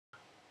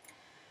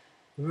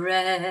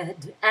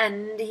Red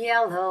and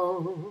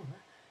yellow,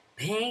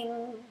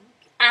 pink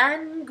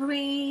and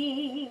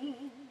green,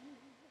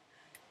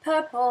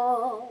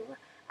 purple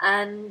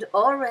and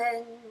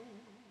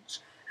orange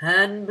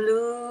and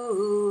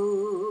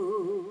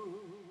blue.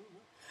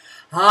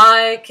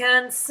 I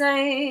can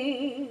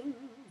sing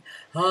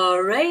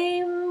a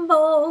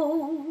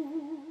rainbow,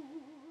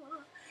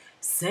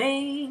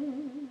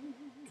 sing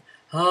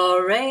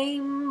a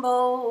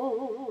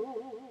rainbow,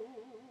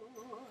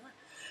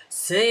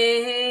 sing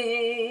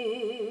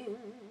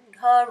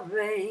a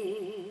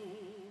rainbow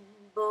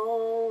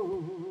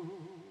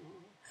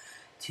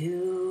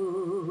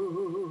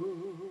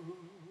too.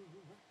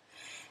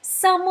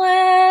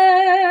 Somewhere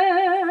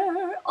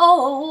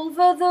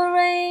over the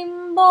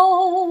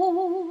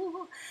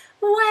rainbow,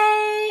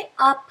 way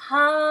up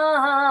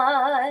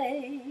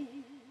high,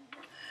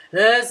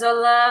 there's a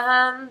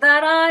land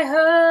that I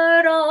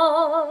heard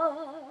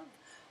of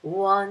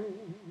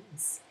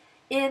once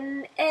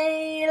in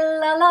a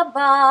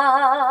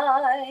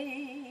lullaby.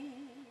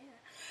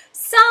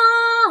 Somewhere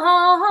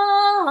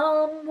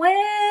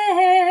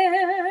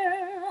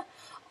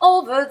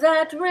over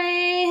that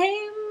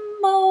rainbow,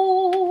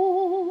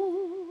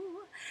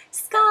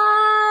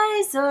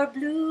 skies are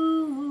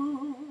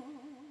blue,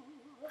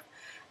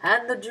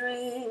 and the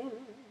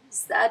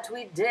dreams that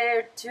we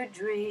dared to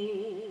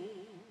dream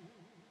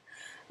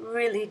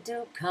really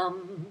do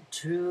come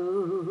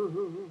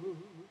true.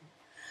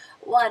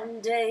 One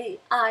day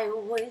I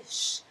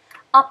wish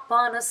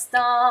upon a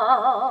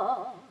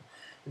star,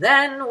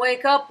 then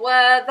wake up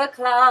where the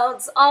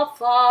clouds are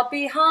far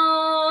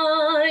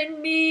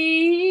behind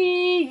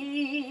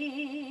me,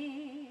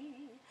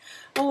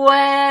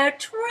 where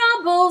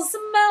troubles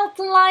melt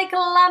like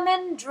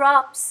lemon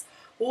drops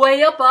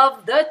way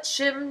above the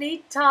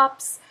chimney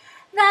tops.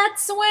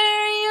 That's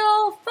where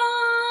you'll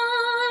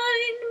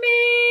find me,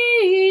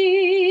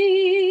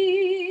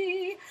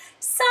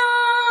 somewhere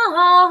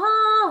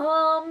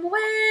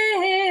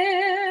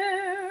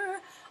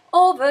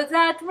over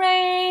that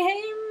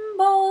rainbow.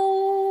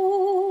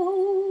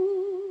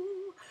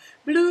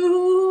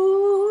 Blue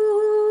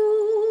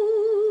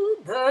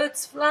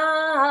birds fly,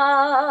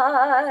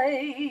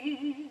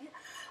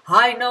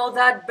 I know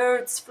that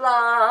birds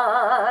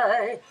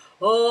fly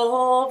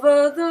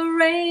over the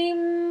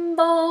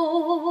rainbow.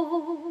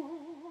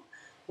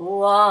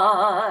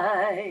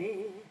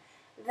 Why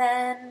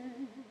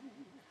then,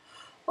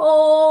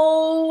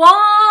 oh why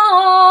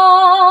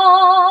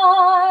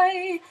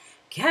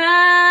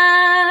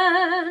can't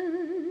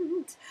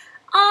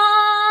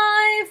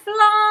I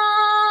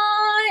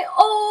fly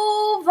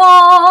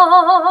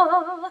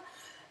over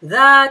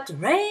that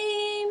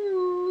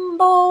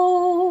rainbow?